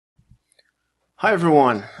Hi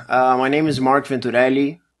everyone, my name is Mark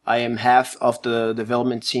Venturelli. I am half of the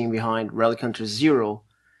development team behind Relic Hunters Zero,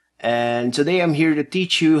 and today I'm here to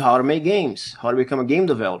teach you how to make games, how to become a game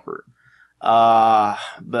developer.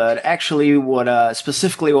 But actually,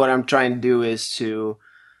 specifically what I'm trying to do is to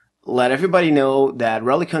let everybody know that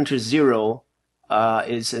Relic Hunters Zero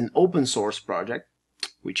is an open source project,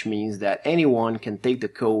 which means that anyone can take the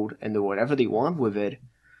code and do whatever they want with it.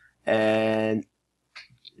 And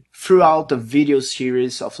throughout the video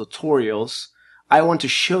series of tutorials, I want to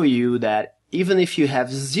show you that even if you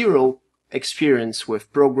have zero experience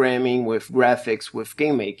with programming, with graphics, with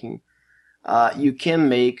game making, you can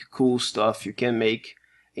make cool stuff, you can make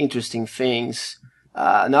interesting things,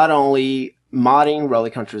 not only modding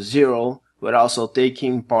Relic Hunters Zero, but also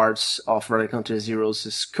taking parts of Relic Hunters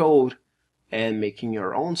Zero's code and making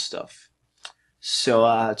your own stuff.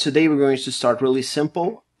 So today we're going to start really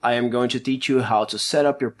simple. I am going to teach you how to set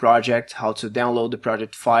up your project, how to download the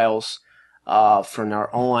project files from our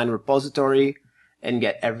online repository and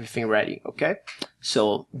get everything ready, okay?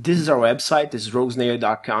 So this is our website, this is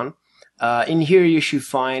roguesnail.com. In here you should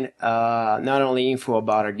find not only info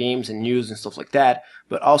about our games and news and stuff like that,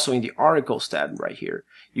 but also in the articles tab right here,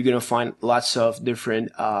 you're going to find lots of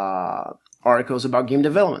different articles about game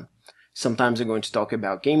development. Sometimes I'm going to talk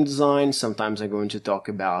about game design, sometimes I'm going to talk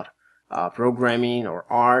about programming or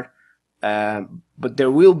art, but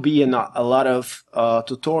there will be a lot of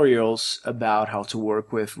tutorials about how to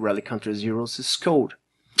work with Relic Hunters Zero's code.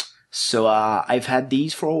 So I've had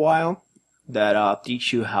these for a while that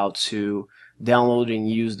teach you how to download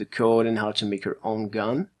and use the code and how to make your own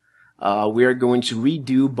gun. We are going to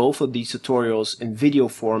redo both of these tutorials in video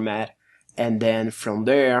format, and then from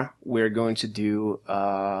there we're going to do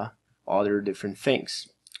other different things.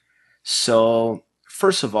 So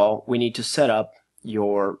first of all, we need to set up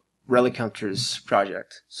your Relic Hunters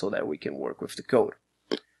project so that we can work with the code.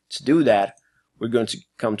 To do that, we're going to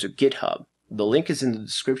come to GitHub. The link is in the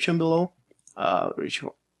description below, which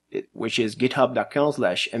is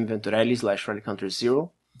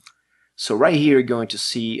github.com/mventurelli/relichunters0. So right here, you're going to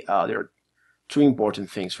see there are two important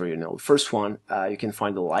things for you to know. The first one, you can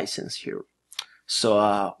find the license here.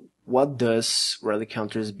 So what does Relic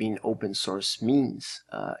Hunters being open source means?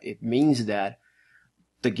 It means that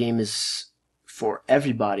the game is for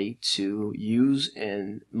everybody to use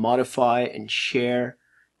and modify and share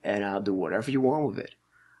and do whatever you want with it.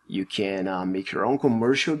 You can make your own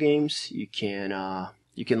commercial games. You can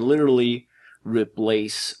literally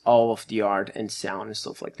replace all of the art and sound and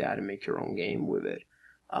stuff like that and make your own game with it.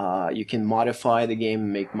 You can modify the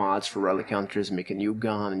game, make mods for Relic Hunters, make a new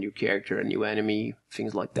gun, a new character, a new enemy,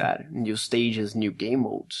 things like that. New stages, new game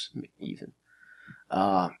modes, even.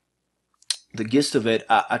 The gist of it,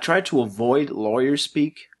 I try to avoid lawyer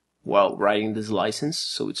speak while writing this license,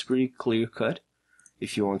 so it's pretty clear cut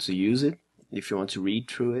if you want to use it, if you want to read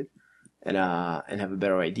through it, and have a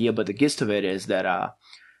better idea. But the gist of it is that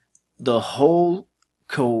the whole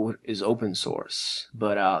code is open source,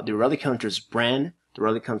 but the Relic Hunters brand, the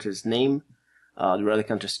Relic Hunters name, the Relic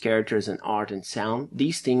Hunters characters and art and sound,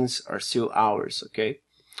 these things are still ours, okay?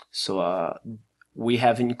 So we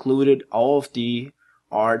have included all of the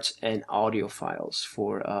art and audio files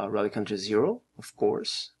for Relic Hunters Zero, of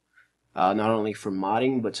course. Not only for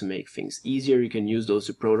modding, but to make things easier, you can use those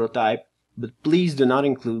to prototype. But please do not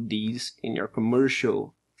include these in your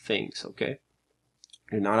commercial things, okay?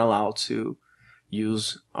 You're not allowed to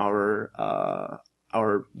use our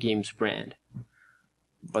game's brand.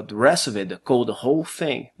 But the rest of it, the code, the whole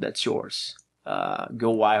thing, that's yours. Go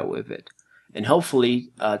wild with it. And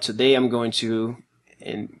hopefully, today I'm going to,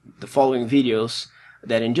 in the following videos,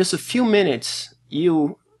 that in just a few minutes,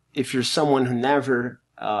 if you're someone who never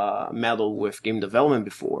meddled with game development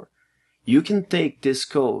before, you can take this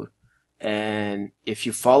code, and if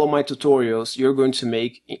you follow my tutorials, you're going to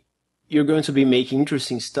be making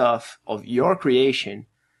interesting stuff of your creation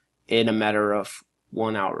in a matter of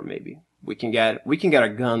 1 hour, maybe. We can get a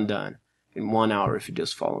gun done in 1 hour if you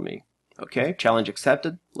just follow me. Okay, challenge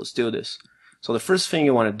accepted. Let's do this. So the first thing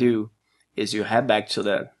you want to do is you head back to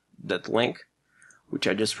that link, which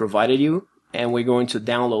I just provided you, and we're going to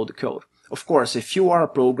download the code. Of course, if you are a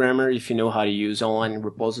programmer, if you know how to use online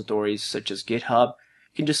repositories such as GitHub,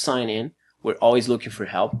 you can just sign in. We're always looking for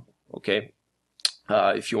help. Okay,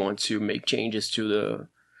 if you want to make changes to the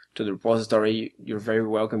repository, you're very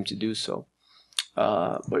welcome to do so.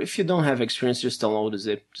 But if you don't have experience, just download the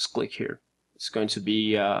zip. Just click here. It's going to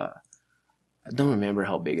be I don't remember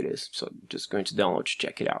how big it is, so I'm just going to download to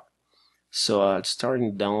check it out. So it's starting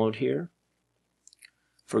to download here.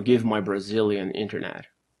 Forgive my Brazilian internet.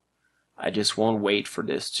 I just won't wait for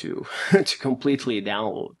this to to completely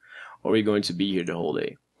download. or we're going to be here the whole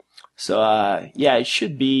day. So yeah, it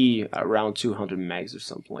should be around 200 megs or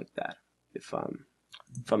something like that, if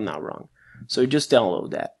I'm not wrong. So just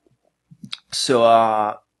download that.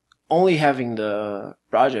 So only having the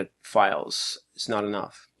project files is not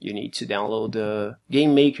enough. You need to download the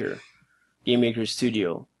Game Maker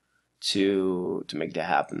Studio to make that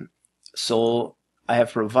happen. So I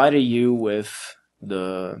have provided you with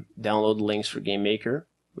the download links for Game Maker,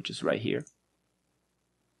 which is right here.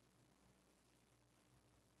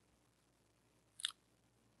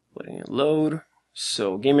 Letting it load.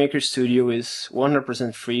 So Game Maker Studio is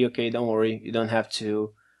 100% free. Okay, don't worry, you don't have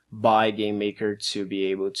to buy Game Maker to be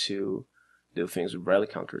able to do things with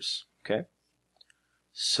Relic Hunters. Okay,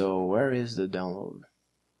 so where is the download?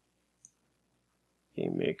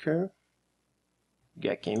 Game Maker.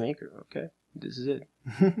 Get Game Maker. Okay, this is it.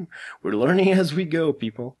 We're learning as we go,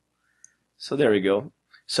 people. So there we go.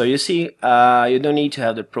 So you see, you don't need to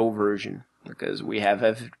have the Pro version because we have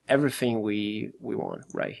everything we want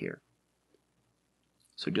right here.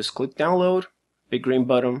 So just click download, big green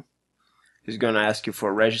button. It's gonna ask you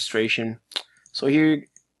for registration. So here,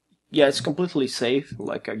 yeah, it's completely safe.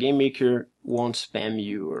 Like a Game Maker won't spam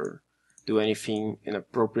you or do anything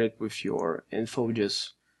inappropriate with your info.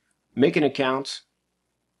 Just make an account,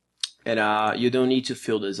 and you don't need to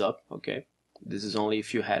fill this up. Okay, this is only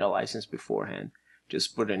if you had a license beforehand.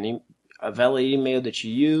 Just put a valid email that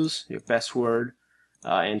you use, your password.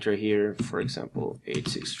 Enter here, for example,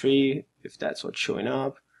 863, if that's what's showing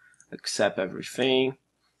up. Accept everything.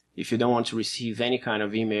 If you don't want to receive any kind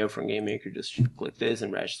of email from Game Maker, just click this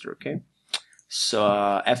and register, okay? So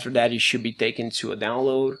after that, you should be taken to a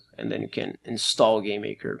download, and then you can install Game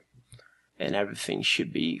Maker, and everything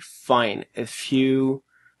should be fine. If you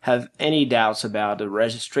have any doubts about the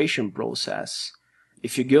registration process,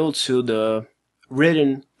 if you go to the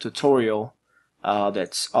written tutorial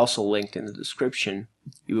that's also linked in the description,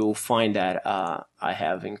 you will find that I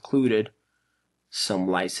have included some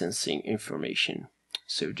licensing information.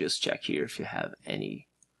 So just check here if you have any.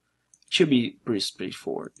 It should be pretty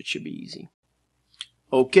straightforward. It should be easy.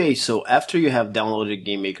 Okay, so after you have downloaded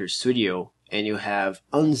Game Maker Studio and you have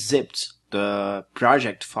unzipped the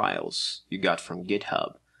project files you got from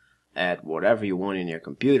GitHub at whatever you want in your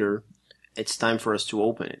computer, it's time for us to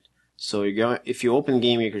open it. So if you open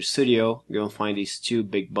Game Maker Studio, you're going to find these two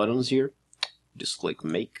big buttons here. Just click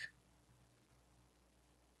Make.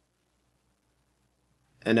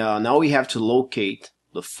 And now we have to locate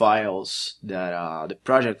the files that, the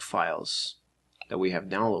project files that we have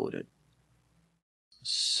downloaded.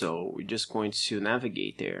 So we're just going to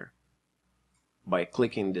navigate there by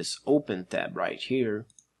clicking this Open tab right here.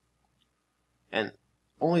 And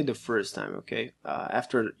only the first time, okay?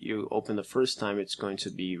 After you open the first time, it's going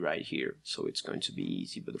to be right here. So it's going to be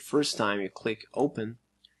easy. But the first time you click Open,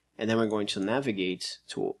 and then we're going to navigate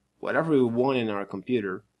to whatever we want in our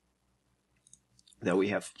computer that we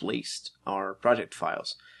have placed our project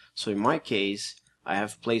files. So in my case, I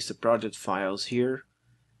have placed the project files here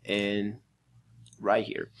and right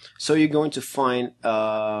here. So you're going to find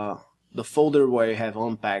the folder where you have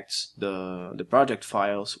unpacked the project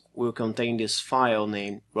files will contain this file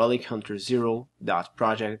named Relic Hunters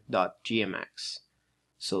Zero.project.gmx.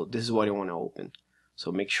 So this is what you want to open.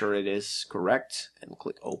 So make sure it is correct and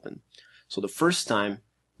click Open. So the first time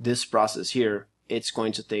this process here, it's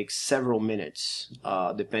going to take several minutes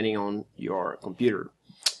depending on your computer.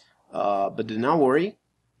 But do not worry,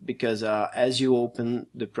 because as you open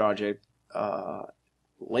the project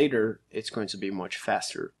later, it's going to be much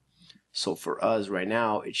faster. So for us right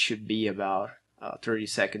now, it should be about 30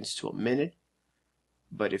 seconds to a minute.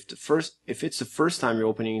 But if it's the first time you're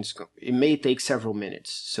opening, it may take several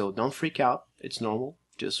minutes. So don't freak out. It's normal.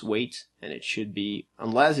 Just wait, and it should be,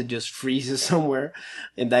 unless it just freezes somewhere.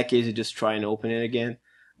 In that case, you just try and open it again.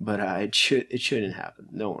 But it shouldn't happen.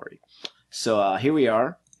 Don't worry. So here we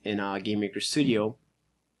are in Game Maker Studio,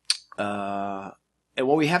 and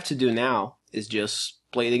what we have to do now is just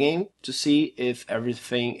play the game to see if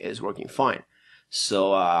everything is working fine.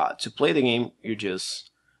 So to play the game, you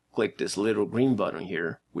just click this little green button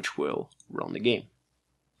here, which will run the game.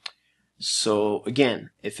 So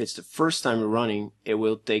again, if it's the first time you're running, it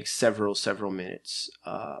will take several minutes,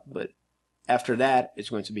 but after that, it's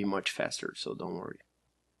going to be much faster, so don't worry.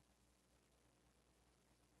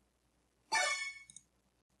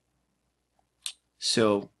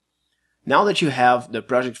 So now that you have the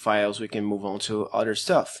project files, we can move on to other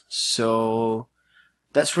stuff. So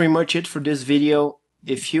that's pretty much it for this video.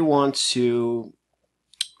 If you want to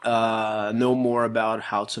know more about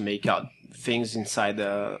how to make out things inside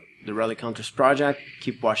the Relic Hunters project,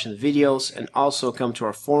 keep watching the videos, and also come to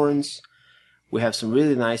our forums We have some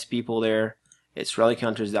really nice people there. It's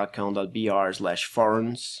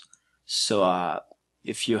relichunters.com.br/forums. So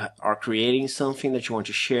if you are creating something that you want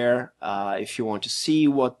to share, if you want to see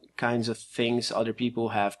what kinds of things other people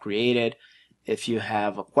have created, if you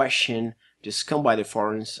have a question, just come by the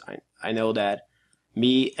forums. I know that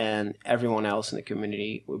me and everyone else in the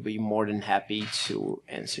community will be more than happy to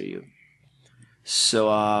answer you. So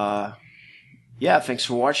yeah, thanks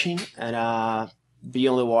for watching, and be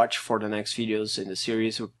on the watch for the next videos in the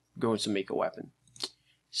series. We're going to make a weapon.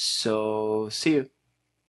 So see you.